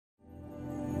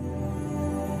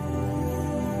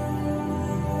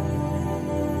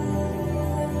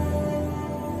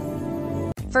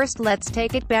First, let's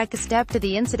take it back a step to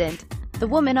the incident. The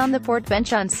woman on the port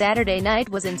bench on Saturday night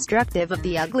was instructive of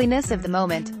the ugliness of the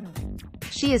moment.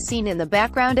 She is seen in the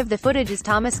background of the footage as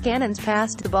Thomas cannons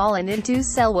past the ball and into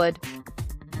Selwood.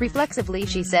 Reflexively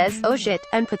she says, "Oh shit,"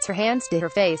 and puts her hands to her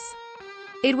face.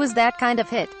 It was that kind of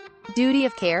hit. Duty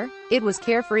of care? It was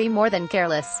carefree more than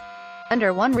careless.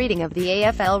 Under one reading of the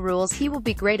AFL rules he will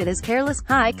be graded as careless,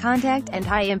 high contact and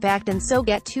high impact and so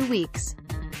get 2 weeks.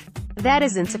 That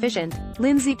is insufficient.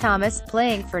 Lindsay Thomas,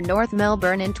 playing for North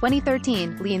Melbourne in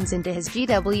 2013, leans into his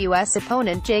GWS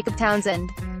opponent Jacob Townsend.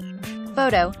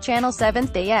 Photo, Channel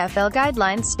 7th AFL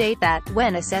guidelines state that,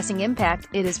 when assessing impact,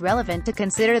 it is relevant to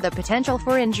consider the potential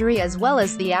for injury as well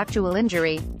as the actual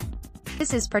injury.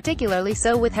 This is particularly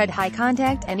so with head-high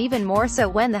contact and even more so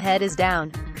when the head is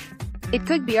down. It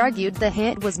could be argued the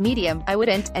hit was medium, I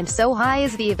wouldn't, and so high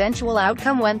is the eventual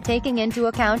outcome when taking into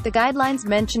account the guidelines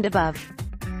mentioned above.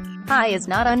 High is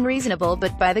not unreasonable,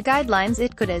 but by the guidelines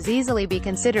it could as easily be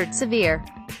considered severe.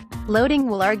 Loading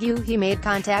will argue he made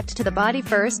contact to the body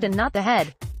first and not the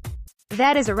head.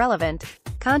 That is irrelevant.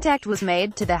 Contact was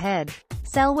made to the head.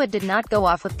 Selwood did not go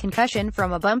off with concussion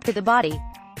from a bump to the body.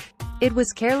 It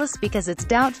was careless because it's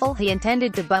doubtful he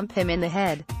intended to bump him in the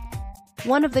head.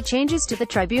 One of the changes to the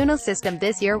tribunal system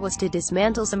this year was to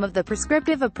dismantle some of the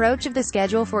prescriptive approach of the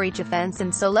schedule for each offense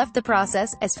and so left the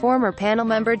process, as former panel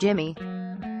member Jimmy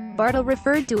Bartle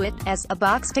referred to it, as a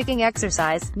box-ticking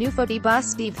exercise. New footy boss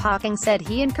Steve Hawking said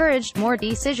he encouraged more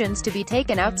decisions to be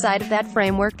taken outside of that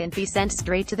framework and be sent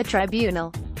straight to the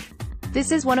tribunal.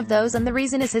 This is one of those, and the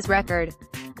reason is his record.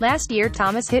 Last year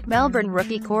Thomas hit Melbourne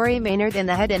rookie Corey Maynard in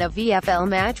the head in a VFL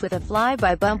match with a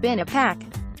fly-by bump in a pack.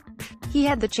 He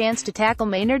had the chance to tackle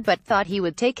Maynard but thought he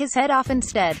would take his head off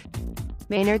instead.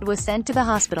 Maynard was sent to the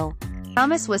hospital.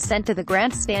 Thomas was sent to the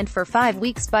grandstand for 5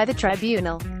 weeks by the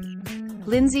tribunal.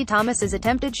 Lindsay Thomas's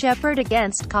attempted shepherd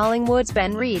against Collingwood's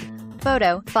Ben Reid.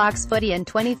 Photo, Fox Footy in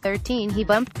 2013 he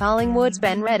bumped Collingwood's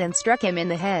Ben Reid and struck him in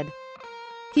the head.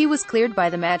 He was cleared by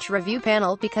the match review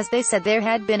panel because they said there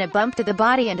had been a bump to the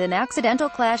body and an accidental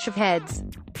clash of heads.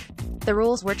 The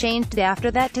rules were changed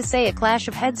after that to say a clash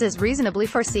of heads is reasonably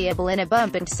foreseeable in a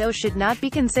bump and so should not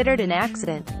be considered an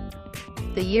accident.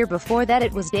 The year before that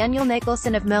it was Daniel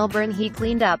Nicholson of Melbourne he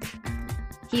cleaned up.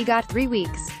 He got 3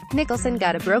 weeks. Nicholson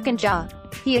got a broken jaw.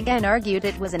 He again argued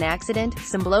it was an accident,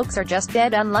 some blokes are just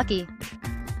dead unlucky.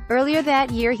 Earlier that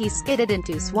year he skidded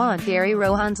into Swan Gary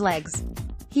Rohan's legs.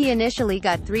 He initially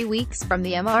got 3 weeks from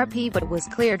the MRP but was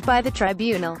cleared by the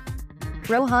tribunal.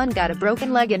 Rohan got a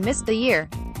broken leg and missed the year.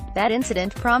 That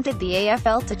incident prompted the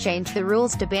AFL to change the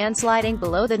rules to ban sliding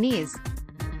below the knees.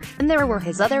 And there were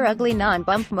his other ugly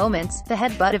non-bump moments, the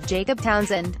headbutt of Jacob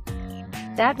Townsend.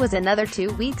 That was another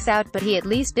 2 weeks out, but he at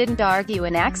least didn't argue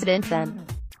an accident then.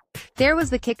 There was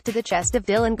the kick to the chest of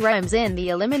Dylan Grimes in the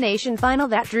elimination final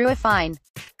that drew a fine.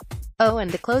 Oh,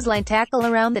 and the clothesline tackle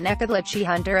around the neck of Lecce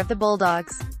Hunter of the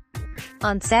Bulldogs.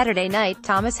 On Saturday night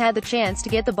Thomas had the chance to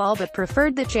get the ball but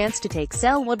preferred the chance to take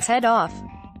Selwood's head off.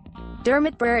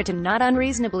 Dermot Brereton not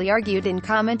unreasonably argued in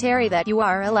commentary that you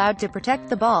are allowed to protect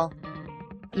the ball.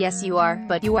 Yes you are,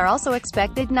 but you are also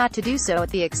expected not to do so at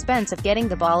the expense of getting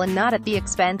the ball and not at the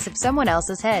expense of someone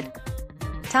else's head.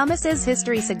 Thomas's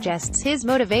history suggests his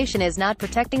motivation is not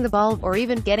protecting the ball, or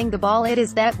even getting the ball, it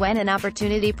is that when an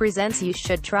opportunity presents you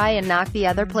should try and knock the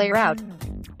other player out.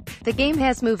 The game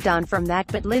has moved on from that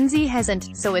but Lindsay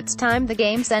hasn't, so it's time the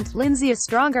game sent Lindsay a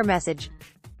stronger message.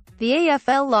 The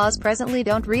AFL laws presently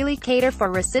don't really cater for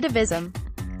recidivism.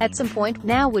 At some point,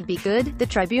 now would be good, the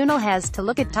tribunal has to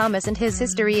look at Thomas and his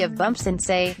history of bumps and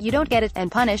say, you don't get it,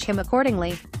 and punish him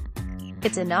accordingly.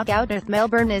 It's a knockout. North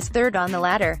Melbourne is third on the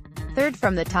ladder. Third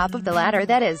from the top of the ladder,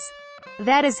 that is.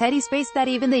 That is heady space that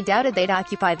even they doubted they'd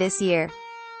occupy this year.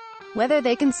 Whether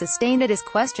they can sustain it is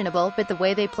questionable, but the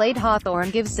way they played Hawthorn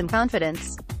gives some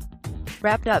confidence.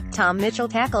 Wrapped up, Tom Mitchell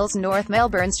tackles North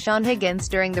Melbourne's Sean Higgins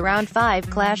during the Round 5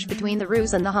 clash between the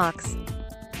Roos and the Hawks.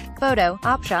 Photo,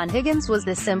 op. Sean Higgins was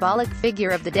the symbolic figure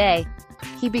of the day.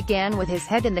 He began with his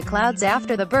head in the clouds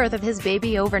after the birth of his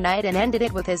baby overnight and ended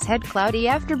it with his head cloudy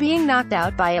after being knocked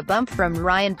out by a bump from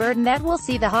Ryan Burton that will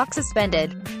see the Hawks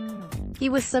suspended. He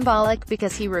was symbolic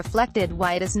because he reflected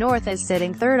why it is North is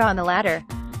sitting third on the ladder.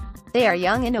 They are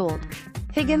young and old.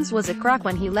 Higgins was a crock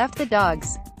when he left the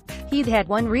Dogs. He'd had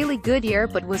one really good year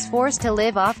but was forced to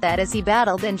live off that as he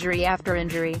battled injury after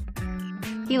injury.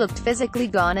 He looked physically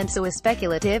gone and so a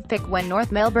speculative pick when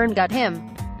North Melbourne got him.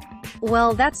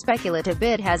 Well, that speculative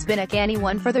bid has been a canny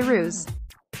one for the Roos.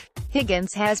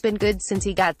 Higgins has been good since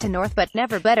he got to North but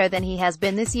never better than he has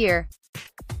been this year.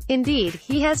 Indeed,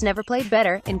 he has never played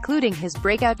better, including his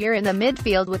breakout year in the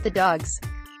midfield with the Dogs.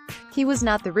 He was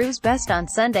not the Roos' best on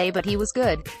Sunday, but he was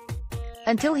good.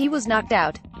 Until he was knocked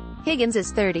out. Higgins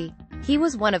is 30. He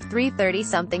was one of 3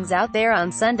 30-somethings out there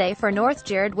on Sunday for North.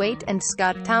 Jared Waite and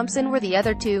Scott Thompson were the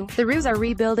other two. The Roos are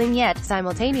rebuilding yet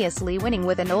simultaneously winning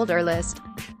with an older list.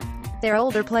 Their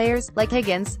older players, like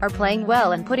Higgins, are playing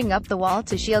well and putting up the wall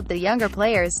to shield the younger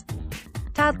players.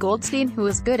 Todd Goldstein, who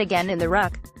is good again in the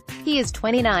ruck. He is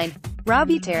 29.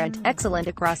 Robbie Tarrant, excellent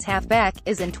across halfback,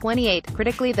 is in 28.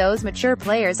 Critically, those mature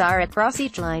players are across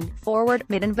each line, forward,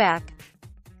 mid and back.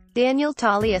 Daniel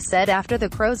Talia said after the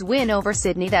Crows' win over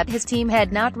Sydney that his team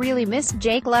had not really missed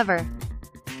Jake Lever.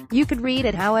 You could read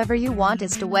it however you want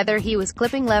as to whether he was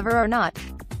clipping Lever or not.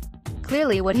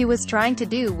 Clearly what he was trying to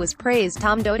do was praise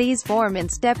Tom Doty's form in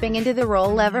stepping into the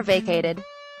role Lever vacated.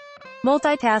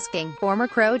 Multitasking, former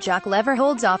Crow Jock Lever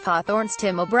holds off Hawthorn's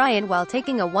Tim O'Brien while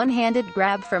taking a one-handed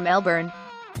grab for Melbourne.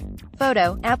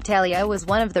 Photo, Talia was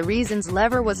one of the reasons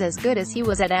Lever was as good as he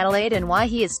was at Adelaide and why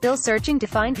he is still searching to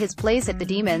find his place at the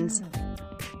Demons.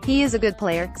 He is a good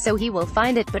player, so he will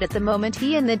find it, but at the moment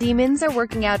he and the Demons are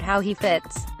working out how he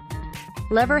fits.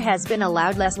 Lever has been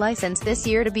allowed less license this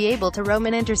year to be able to roam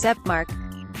an intercept mark.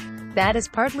 That is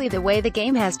partly the way the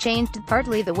game has changed,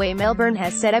 partly the way Melbourne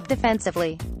has set up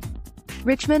defensively.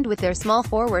 Richmond with their small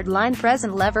forward line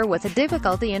present Lever with a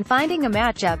difficulty in finding a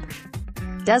matchup.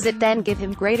 Does it then give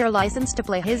him greater license to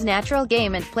play his natural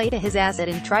game and play to his asset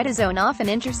and try to zone off an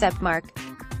intercept mark?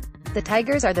 The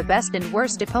Tigers are the best and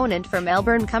worst opponent for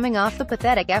Melbourne coming off the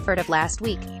pathetic effort of last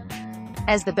week.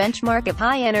 As the benchmark of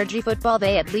high-energy football,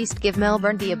 they at least give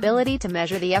Melbourne the ability to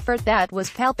measure the effort that was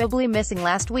palpably missing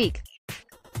last week.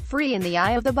 Free in the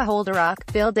eye of the beholder.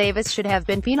 Phil Davis should have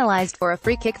been penalised for a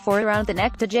free kick for around the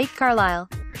neck to Jake Carlisle.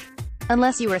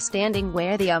 Unless you were standing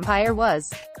where the umpire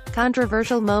was.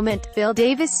 Controversial moment, Phil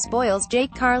Davis spoils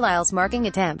Jake Carlisle's marking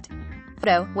attempt.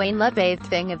 Photo, Wayne Ludbathed.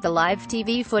 Thing of the live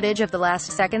TV footage of the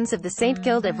last seconds of the St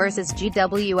Kilda vs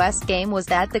GWS game was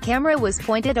that the camera was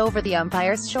pointed over the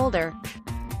umpire's shoulder.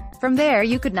 From there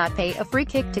you could not pay a free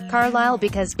kick to Carlisle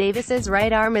because Davis's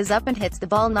right arm is up and hits the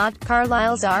ball, not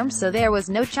Carlisle's arm, so there was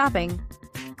no chopping.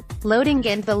 Loading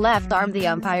in the left arm the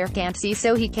umpire can't see,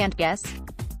 so he can't guess.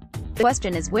 The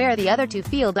question is where the other two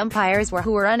field umpires were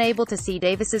who were unable to see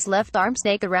Davis's left arm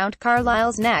snake around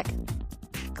Carlisle's neck.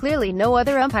 Clearly no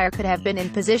other umpire could have been in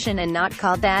position and not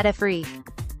called that a free.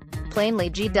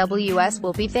 Plainly GWS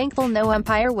will be thankful no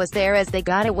umpire was there, as they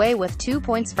got away with 2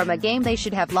 points from a game they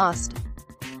should have lost.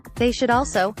 They should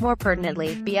also, more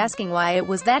pertinently, be asking why it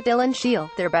was that Dylan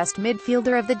Shiel, their best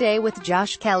midfielder of the day with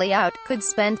Josh Kelly out, could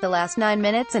spend the last 9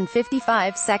 minutes and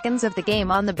 55 seconds of the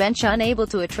game on the bench unable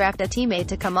to attract a teammate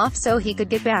to come off so he could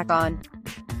get back on.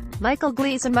 Michael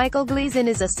Gleason. Michael Gleason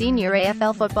is a senior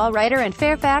AFL football writer and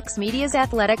Fairfax Media's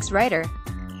athletics writer.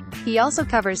 He also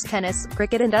covers tennis,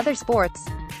 cricket and other sports.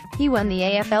 He won the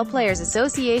AFL Players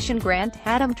Association Grant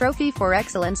Haddam Trophy for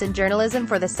Excellence in Journalism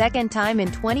for the second time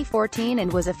in 2014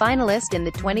 and was a finalist in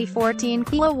the 2014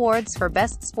 Quill Awards for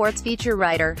Best Sports Feature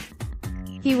Writer.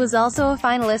 He was also a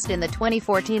finalist in the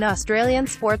 2014 Australian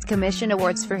Sports Commission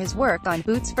Awards for his work on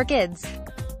Boots for Kids.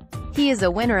 He is a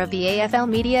winner of the AFL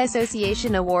Media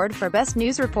Association Award for Best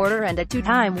News Reporter and a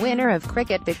two-time winner of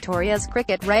Cricket Victoria's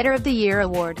Cricket Writer of the Year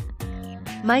Award.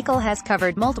 Michael has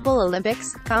covered multiple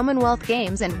Olympics, Commonwealth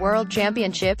Games and World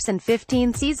Championships and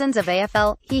 15 seasons of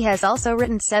AFL. He has also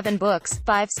written 7 books,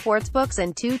 5 sports books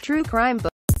and 2 true crime books.